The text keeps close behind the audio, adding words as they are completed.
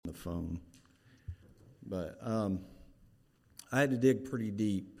phone. But I had to dig pretty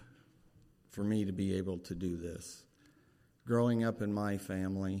deep for me to be able to do this. Growing up in my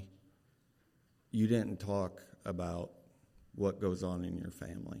family, you didn't talk about what goes on in your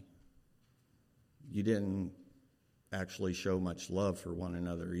family. You didn't actually show much love for one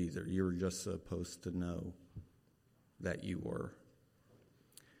another either. You were just supposed to know that you were.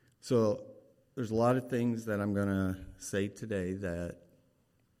 So there's a lot of things that I'm going to say today that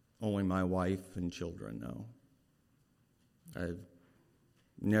only my wife and children know. I've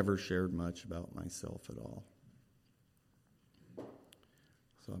never shared much about myself at all.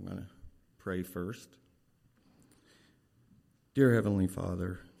 So I'm going to pray first. Dear Heavenly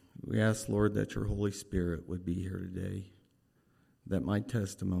Father, we ask, Lord, that your Holy Spirit would be here today, that my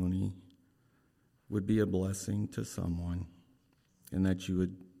testimony would be a blessing to someone, and that you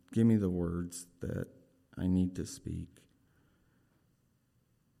would give me the words that I need to speak.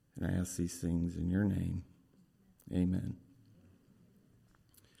 And I ask these things in your name. Amen.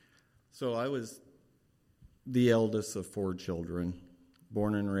 So I was the eldest of 4 children,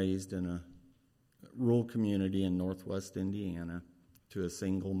 born and raised in a rural community in northwest Indiana to a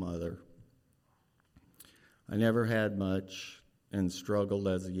single mother. I never had much and struggled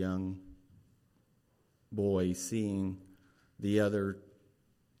as a young boy seeing the other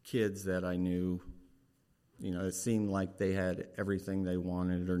kids that I knew. You know, it seemed like they had everything they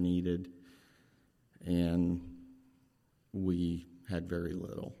wanted or needed, and we had very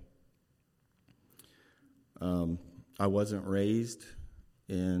little. I wasn't raised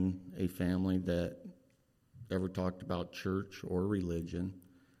in a family that ever talked about church or religion,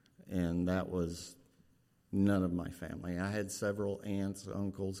 and that was none of my family. I had several aunts,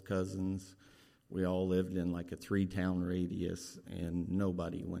 uncles, cousins. We all lived in like a 3-town radius, and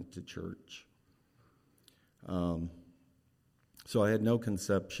nobody went to church. So I had no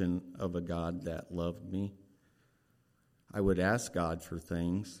conception of a God that loved me. I would ask God for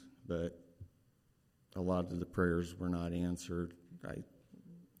things, but a lot of the prayers were not answered. I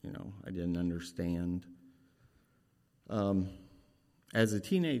didn't understand. As a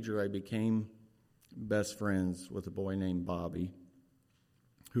teenager, I became best friends with a boy named Bobby,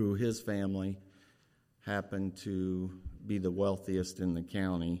 who his family happened to be the wealthiest in the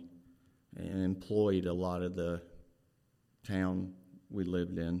county and employed a lot of the town we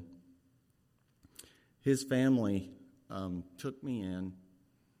lived in. His family took me in,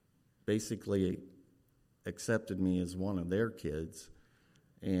 basically accepted me as one of their kids,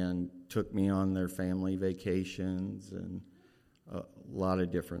 and took me on their family vacations and a lot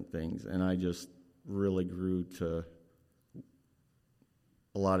of different things. And I just really grew to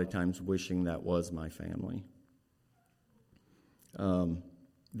a lot of times wishing that was my family.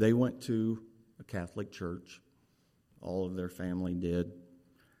 They went to a Catholic church. All of their family did.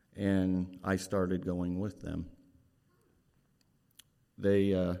 And I started going with them.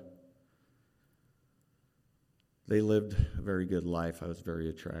 They lived a very good life. I was very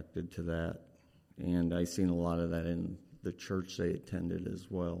attracted to that. And I seen a lot of that in the church they attended as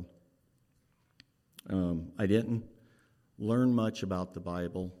well. I didn't learn much about the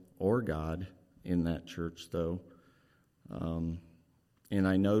Bible or God in that church, though. And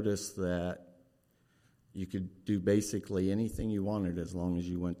I noticed that you could do basically anything you wanted as long as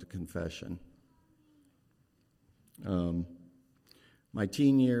you went to confession. My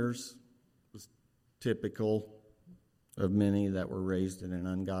teen years was typical of many that were raised in an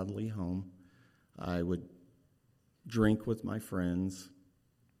ungodly home. I would drink with my friends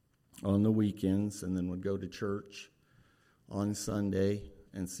on the weekends and then would go to church on Sunday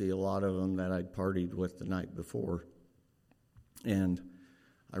and see a lot of them that I'd partied with the night before. And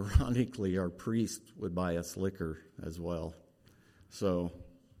ironically, our priest would buy us liquor as well. So,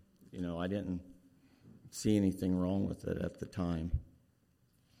 I didn't see anything wrong with it at the time.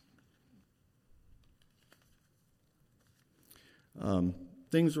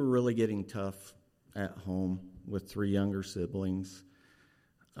 Things were really getting tough at home with 3 younger siblings.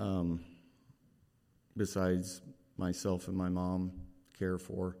 Besides myself and my mom care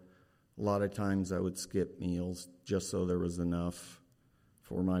for, a lot of times I would skip meals just so there was enough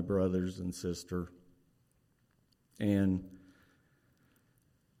for my brothers and sister. And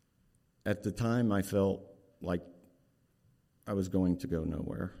at the time, I felt like I was going to go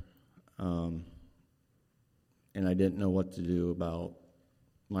nowhere. And I didn't know what to do about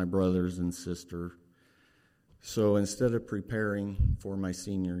my brothers and sister. So instead of preparing for my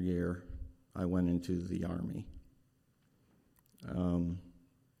senior year, I went into the Army.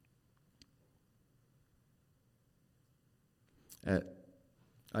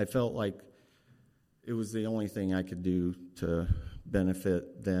 I felt like it was the only thing I could do to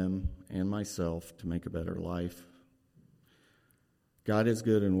benefit them and myself to make a better life. God is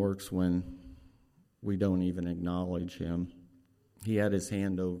good and works when we don't even acknowledge him. He had his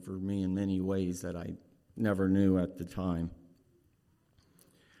hand over me in many ways that I never knew at the time.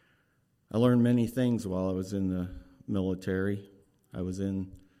 I learned many things while I was in the military. I was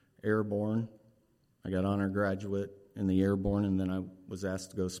in Airborne. I got honor graduate in the Airborne, and then I was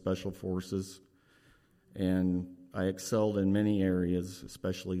asked to go Special Forces. And I excelled in many areas,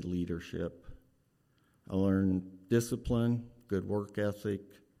 especially leadership. I learned discipline, good work ethic.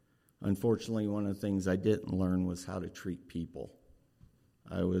 Unfortunately, one of the things I didn't learn was how to treat people.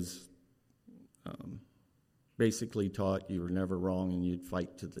 I was basically taught you were never wrong and you'd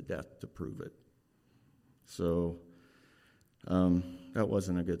fight to the death to prove it. So that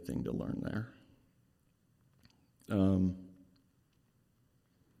wasn't a good thing to learn there.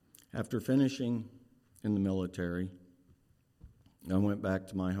 After finishing in the military, I went back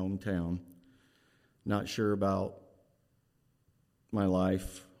to my hometown, not sure about my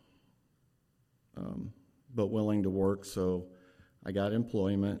life, but willing to work, so I got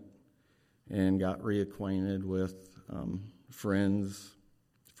employment and got reacquainted with friends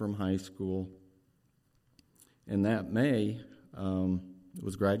from high school. And that May, it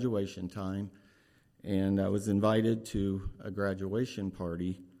was graduation time, and I was invited to a graduation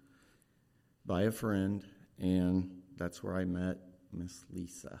party by a friend, and that's where I met Miss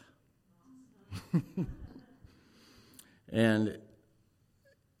Lisa. And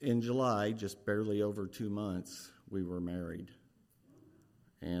in July, just barely over 2 months, we were married.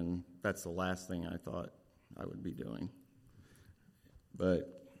 And that's the last thing I thought I would be doing.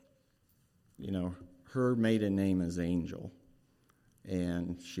 But, you know, her maiden name is Angel,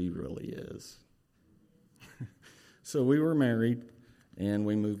 and she really is. So we were married, and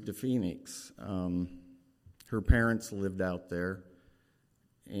we moved to Phoenix. Her parents lived out there,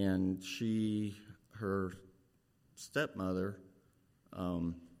 and her stepmother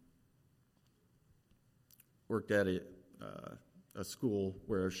worked at a school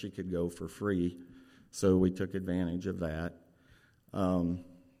where she could go for free, so we took advantage of that.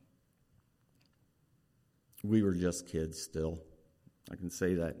 We were just kids still. I can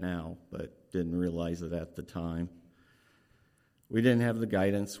say that now, but didn't realize it at the time. We didn't have the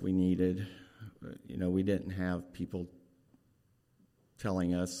guidance we needed. You know, we didn't have people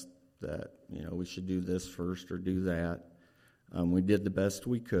telling us that, you know, we should do this first or do that. We did the best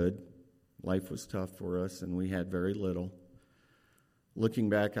we could. Life was tough for us, and we had very little. Looking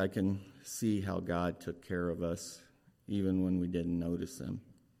back, I can see how God took care of us, even when we didn't notice him.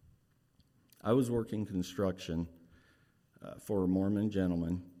 I was working construction for a Mormon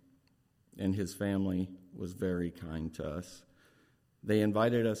gentleman, and his family was very kind to us. They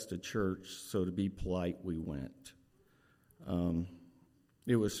invited us to church, so to be polite, we went.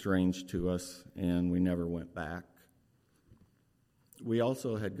 It was strange to us, and we never went back. We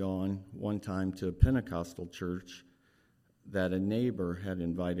also had gone one time to a Pentecostal church that a neighbor had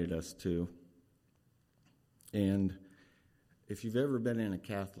invited us to. And if you've ever been in a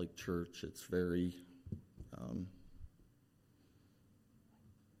Catholic church, it's very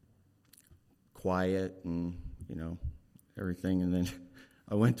quiet and, you know, everything. And then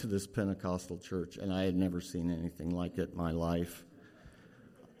I went to this Pentecostal church, and I had never seen anything like it in my life.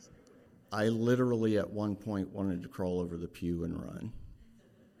 I literally at one point wanted to crawl over the pew and run,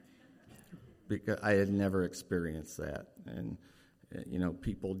 because I had never experienced that. And, you know,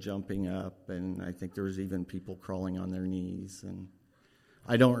 people jumping up, and I think there was even people crawling on their knees. And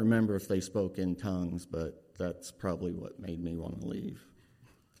I don't remember if they spoke in tongues, but that's probably what made me want to leave.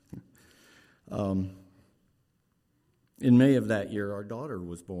 In May of that year, our daughter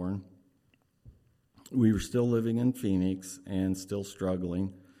was born. We were still living in Phoenix and still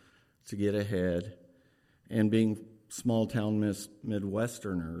struggling to get ahead. And being small-town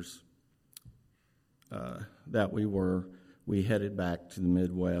Midwesterners that we were, we headed back to the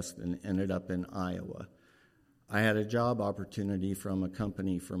Midwest and ended up in Iowa. I had a job opportunity from a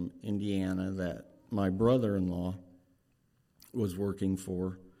company from Indiana that my brother-in-law was working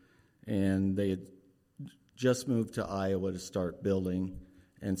for, and they had just moved to Iowa to start building,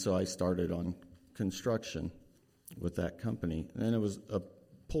 and so I started on construction with that company. And then it was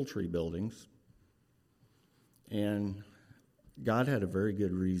poultry buildings, and God had a very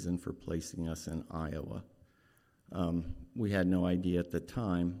good reason for placing us in Iowa. We had no idea at the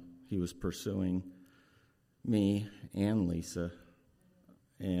time he was pursuing me and Lisa,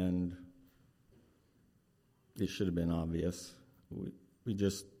 and it should have been obvious.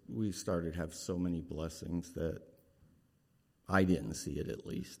 We started to have so many blessings that I didn't see it, at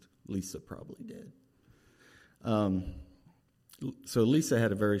least. Lisa probably did. So Lisa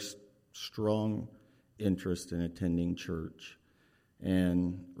had a very strong interest in attending church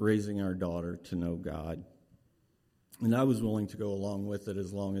and raising our daughter to know God. And I was willing to go along with it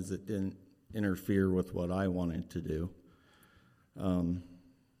as long as it didn't interfere with what I wanted to do.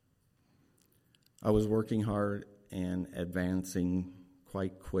 I was working hard and advancing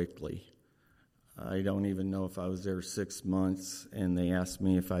quite quickly. I don't even know if I was there 6 months, and they asked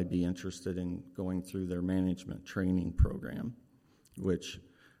me if I'd be interested in going through their management training program, which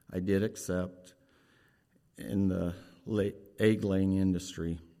I did accept in the egg-laying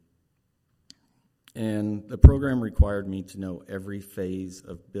industry. And the program required me to know every phase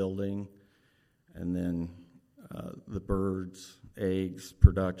of building, and then the birds, eggs,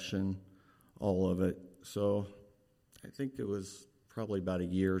 production, all of it. So I think it was probably about a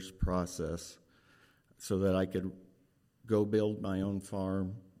year's process so that I could go build my own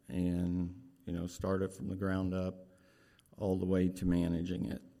farm and, start it from the ground up all the way to managing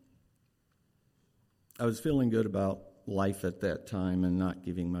it. I was feeling good about life at that time and not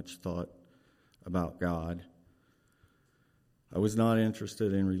giving much thought about God. I was not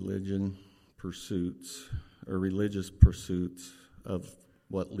interested in religious pursuits of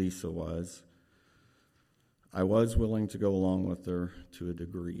what Lisa was. I was willing to go along with her to a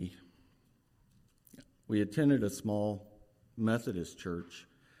degree. We attended a small Methodist church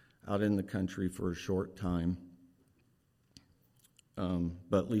out in the country for a short time.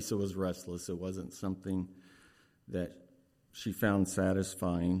 But Lisa was restless. It wasn't something that she found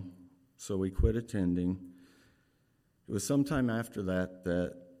satisfying, so we quit attending. It was sometime after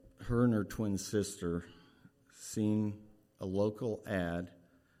that her and her twin sister seen a local ad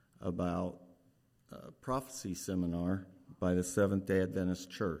about a prophecy seminar by the Seventh-day Adventist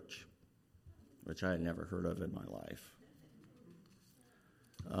Church, which I had never heard of in my life.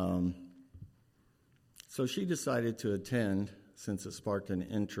 So she decided to attend since it sparked an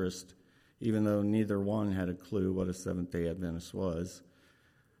interest, even though neither one had a clue what a Seventh-day Adventist was.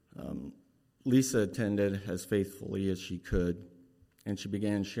 Lisa attended as faithfully as she could, and she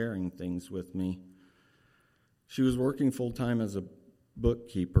began sharing things with me. She was working full-time as a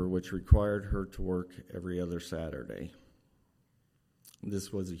bookkeeper, which required her to work every other Saturday.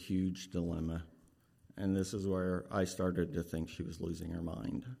 This was a huge dilemma, and this is where I started to think she was losing her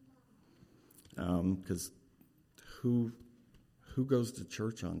mind. Because who goes to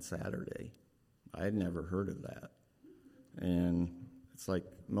church on Saturday? I had never heard of that. And it's like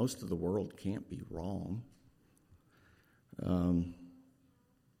most of the world can't be wrong.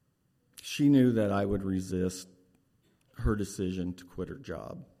 She knew that I would resist her decision to quit her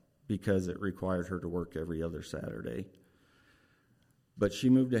job because it required her to work every other Saturday. But she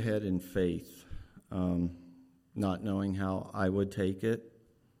moved ahead in faith, not knowing how I would take it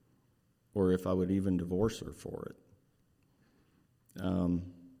or if I would even divorce her for it.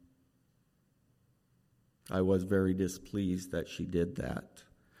 I was very displeased that she did that.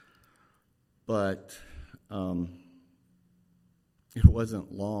 But it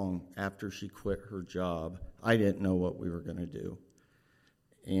wasn't long after she quit her job. I didn't know what we were going to do.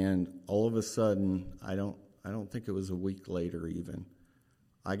 And all of a sudden, I don't think it was a week later even,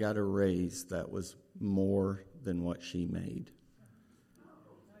 I got a raise that was more than what she made.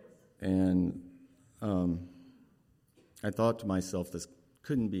 And I thought to myself, this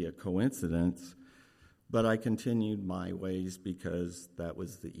couldn't be a coincidence, but I continued my ways because that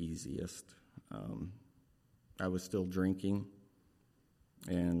was the easiest. I was still drinking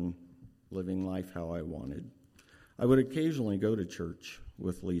and living life how I wanted. I would occasionally go to church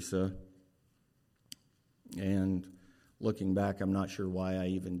with Lisa, and looking back, I'm not sure why I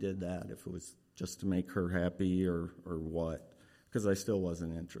even did that, if it was just to make her happy or what, because I still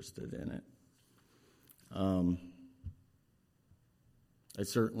wasn't interested in it. I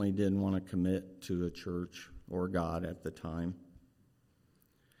certainly didn't want to commit to a church or God at the time.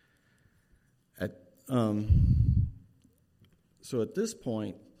 So at this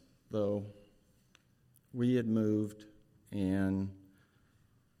point, though, we had moved, and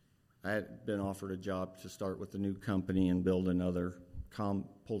I had been offered a job to start with a new company and build another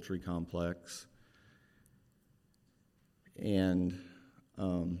poultry complex. And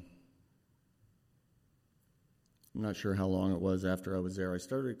I'm not sure how long it was after I was there. I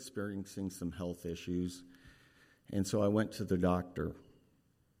started experiencing some health issues, and so I went to the doctor,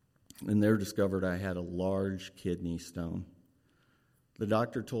 and there discovered I had a large kidney stone. The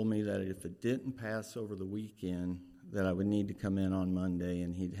doctor told me that if it didn't pass over the weekend, that I would need to come in on Monday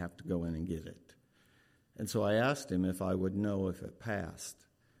and he'd have to go in and get it. And so I asked him if I would know if it passed.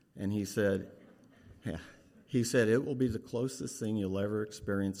 And he said, it will be the closest thing you'll ever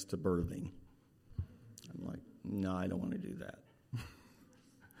experience to birthing. I'm like, no, I don't want to do that.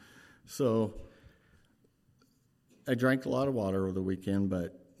 So I drank a lot of water over the weekend,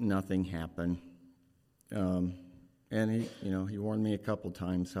 but nothing happened. And he warned me a couple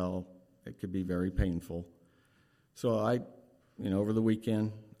times how it could be very painful. So over the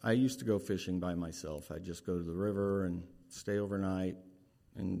weekend, I used to go fishing by myself. I'd just go to the river and stay overnight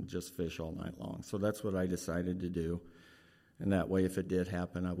and just fish all night long. So that's what I decided to do. And that way, if it did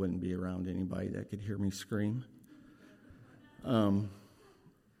happen, I wouldn't be around anybody that could hear me scream.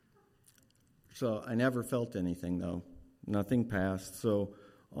 So I never felt anything, though. Nothing passed. So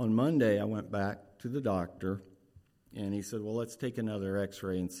on Monday, I went back to the doctor, and he said, well, let's take another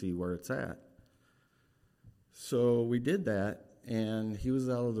x-ray and see where it's at. So we did that, and he was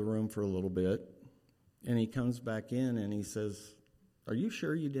out of the room for a little bit, and he comes back in, and he says, are you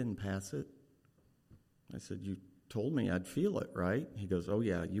sure you didn't pass it? I said, you told me I'd feel it, right? He goes, oh,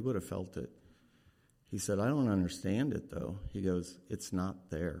 yeah, you would have felt it. He said, I don't understand it, though. He goes, it's not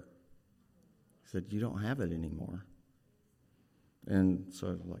there. He said, you don't have it anymore. And so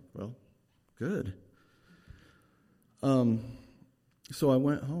I was like, well, good. So I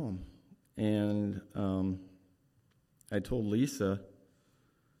went home, and I told Lisa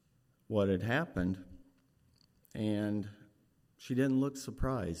what had happened, and she didn't look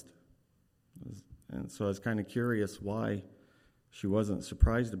surprised. And so I was kind of curious why she wasn't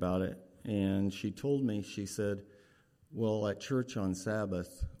surprised about it. And she told me, she said, well, at church on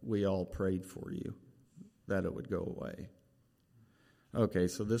Sabbath, we all prayed for you, that it would go away. Okay,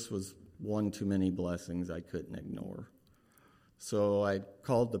 so this was one too many blessings I couldn't ignore. So I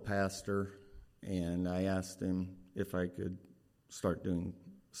called the pastor, and I asked him if I could start doing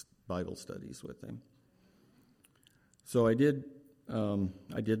Bible studies with him. So I did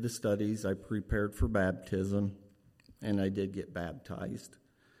the studies. I prepared for baptism, and I did get baptized.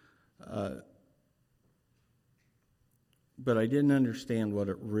 But I didn't understand what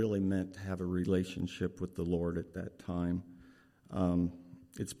it really meant to have a relationship with the Lord at that time.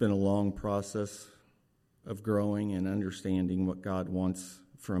 It's been a long process of growing and understanding what God wants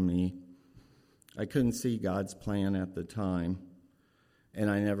from me. I couldn't see God's plan at the time,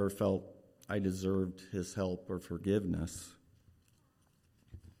 and I never felt I deserved His help or forgiveness.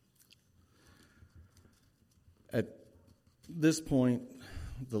 At this point,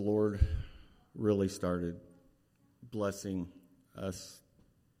 the Lord really started blessing us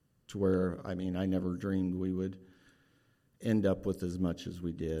to where, I never dreamed we would end up with as much as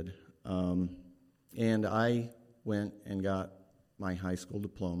we did. And I went and got my high school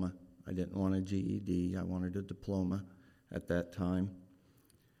diploma. I didn't want a GED. I wanted a diploma at that time.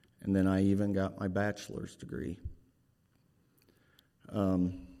 And then I even got my bachelor's degree.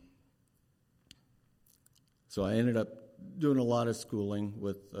 So I ended up doing a lot of schooling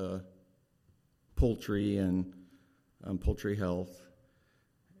with poultry and poultry health.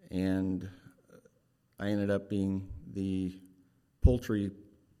 And I ended up being the poultry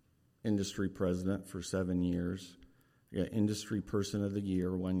industry president for 7 years. I got industry person of the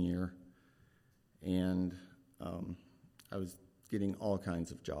year 1 year. And I was getting all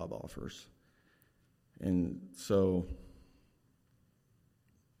kinds of job offers. And so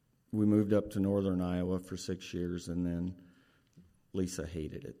we moved up to northern Iowa for 6 years, and then Lisa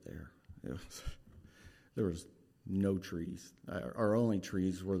hated it there. There was no trees. Our only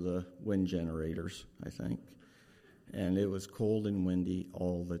trees were the wind generators, I think. And it was cold and windy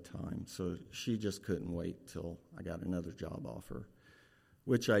all the time. So she just couldn't wait till I got another job offer,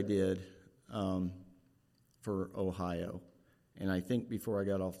 which I did for Ohio. And I think before I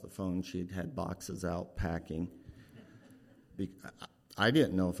got off the phone, she'd had boxes out packing. I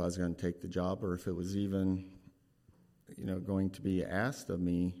didn't know if I was going to take the job or if it was even, going to be asked of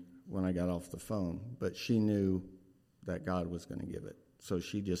me when I got off the phone. But she knew that God was going to give it. So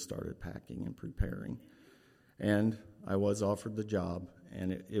she just started packing and preparing. And I was offered the job,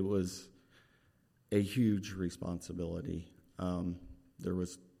 and it was a huge responsibility. I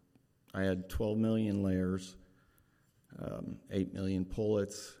had 12 million layers, 8 million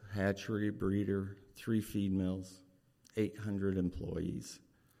pullets, hatchery, breeder, 3 feed mills, 800 employees,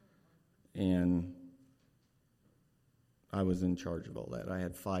 and I was in charge of all that. I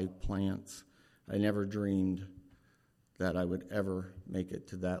had 5 plants. I never dreamed that I would ever make it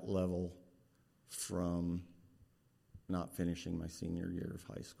to that level from not finishing my senior year of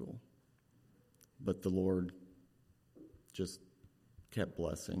high school. But the Lord just kept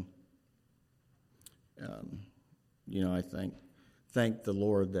blessing. I thank the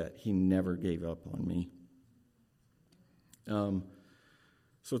Lord that He never gave up on me.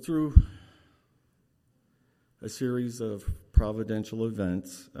 So through a series of providential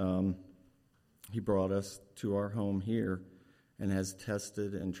events, He brought us to our home here, and has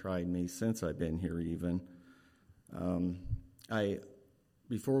tested and tried me since I've been here even.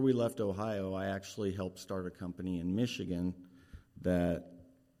 Before we left Ohio, I actually helped start a company in Michigan that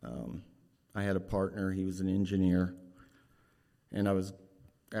I had a partner. He was an engineer. And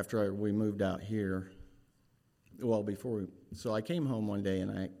after we moved out here, so I came home one day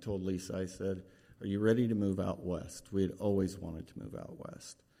and I told Lisa, I said, "Are you ready to move out west?" We had always wanted to move out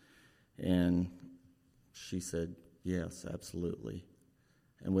west. And she said, "Yes, absolutely."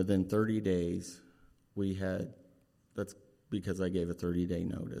 And within 30 days, that's because I gave a 30-day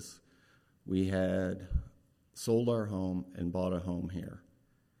notice, we had sold our home and bought a home here.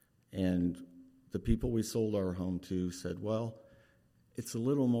 And the people we sold our home to said, "Well, it's a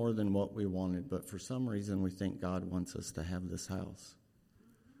little more than what we wanted, but for some reason we think God wants us to have this house."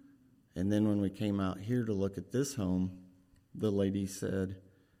 And then when we came out here to look at this home, the lady said,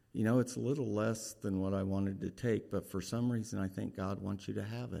 "It's a little less than what I wanted to take, but for some reason I think God wants you to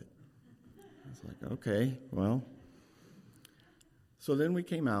have it." I was like, okay, well. So then we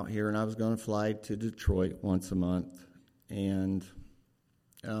came out here, and I was going to fly to Detroit once a month, and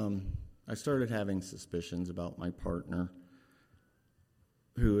I started having suspicions about my partner,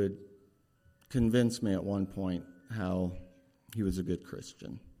 who had convinced me at one point how he was a good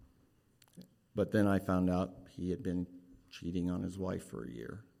Christian. But then I found out he had been cheating on his wife for a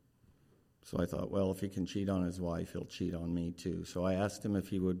year. So I thought, well, if he can cheat on his wife, he'll cheat on me too. So I asked him if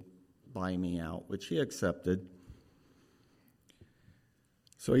he would buy me out, which he accepted.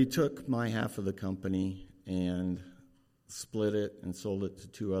 So he took my half of the company and split it and sold it to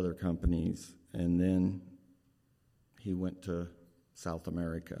 2 other companies, and then he went to South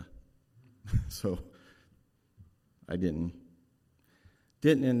America. So I didn't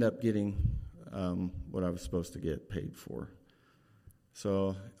end up getting what I was supposed to get paid for.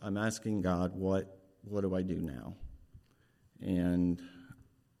 So I'm asking God, what do I do now? And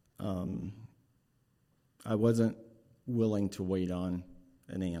I wasn't willing to wait on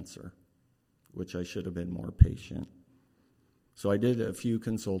an answer, which I should have been more patient. So I did a few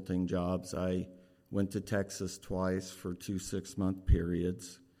consulting jobs. I went to Texas twice for 2 6-month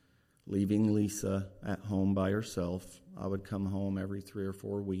periods, leaving Lisa at home by herself. I would come home every 3 or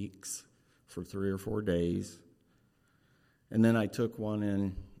 4 weeks for 3 or 4 days. And then I took one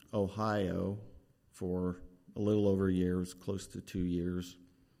in Ohio for a little over a year, it was close to 2 years.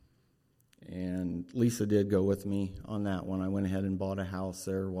 And Lisa did go with me on that one. I went ahead and bought a house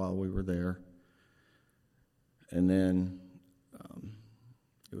there while we were there. And then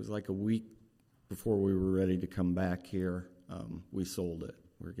it was like a week before we were ready to come back here, we sold it.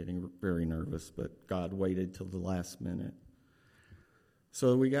 We were getting very nervous, but God waited till the last minute.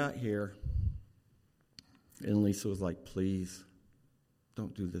 So we got here, and Lisa was like, "Please,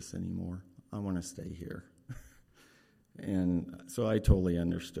 don't do this anymore. I want to stay here." And so I totally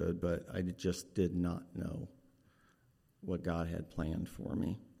understood, but I just did not know what God had planned for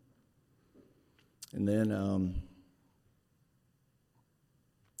me. And then,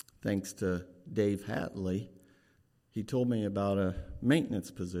 thanks to Dave Hatley, he told me about a maintenance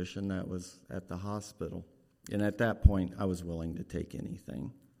position that was at the hospital. And at that point, I was willing to take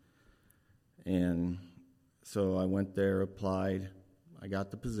anything. And so I went there, applied, I got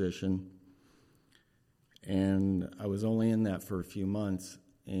the position. And I was only in that for a few months,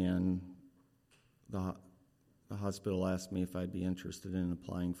 and the hospital asked me if I'd be interested in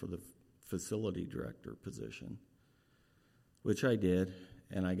applying for the facility director position, which I did,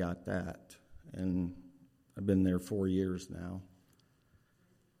 and I got that. And I've been there 4 years now.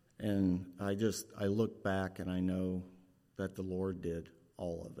 And I look back and I know that the Lord did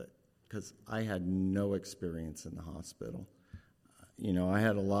all of it, because I had no experience in the hospital. I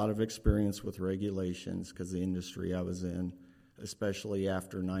had a lot of experience with regulations because the industry I was in, especially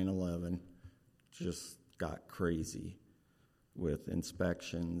after 9/11, just got crazy with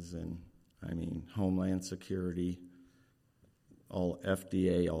inspections and, Homeland Security, all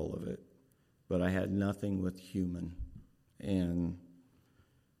FDA, all of it. But I had nothing with human. And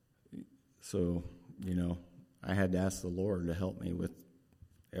so, I had to ask the Lord to help me with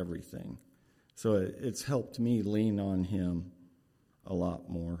everything. So it's helped me lean on Him a lot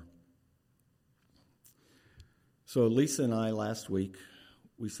more. So Lisa and I last week,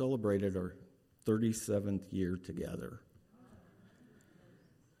 we celebrated our 37th year together.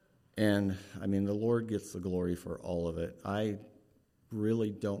 And the Lord gets the glory for all of it. I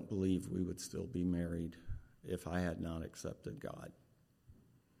really don't believe we would still be married if I had not accepted God.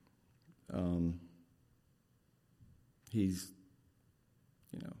 He's,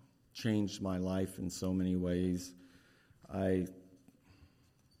 changed my life in so many ways. I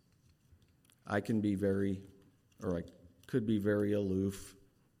could be very aloof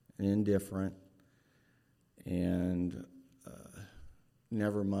and indifferent and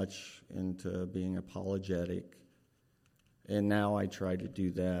never much into being apologetic. And now I try to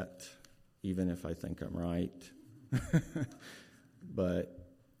do that even if I think I'm right. But,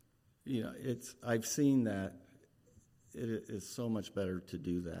 I've seen that it is so much better to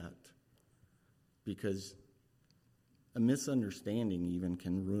do that because a misunderstanding even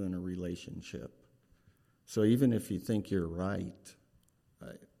can ruin a relationship. So even if you think you're right,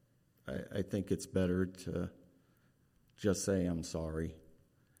 I think it's better to just say, I'm sorry.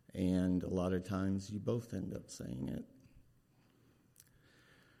 And a lot of times you both end up saying it.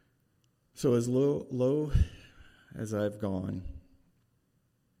 So as low as I've gone,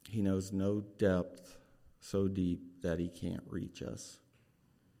 he knows no depth so deep that he can't reach us.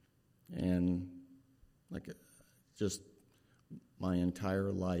 And just my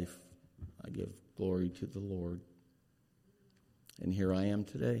entire life, I give glory to the Lord. And here I am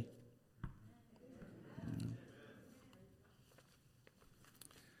today.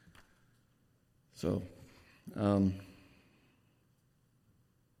 So, we'll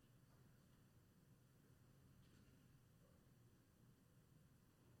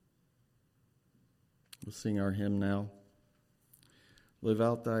sing our hymn now. Live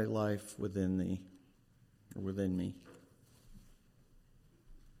out thy life within thee, or within me.